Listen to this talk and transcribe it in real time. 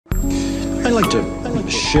I'd like to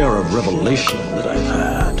share a revelation that I've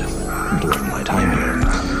had during my time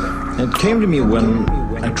here. It came to me when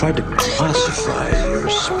I tried to classify your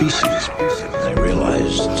species. I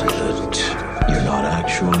realized that you're not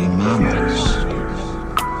actually mammals.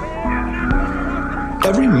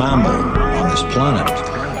 Every mammal on this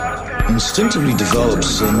planet instinctively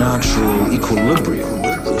develops a natural equilibrium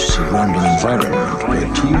with the surrounding environment, but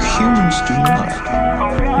you humans do not.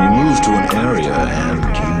 You move to an area and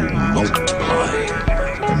you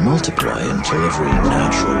multiply until every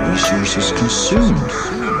natural resource is consumed.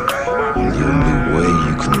 And the only way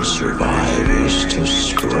you can survive is to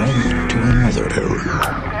spread to another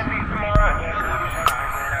area.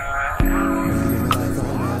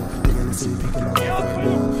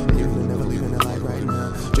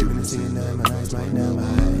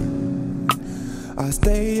 I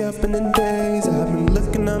stay up in the days, I've been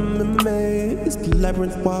looking, I'm amazed. The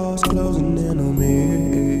labyrinth walls closing in on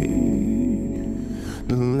me.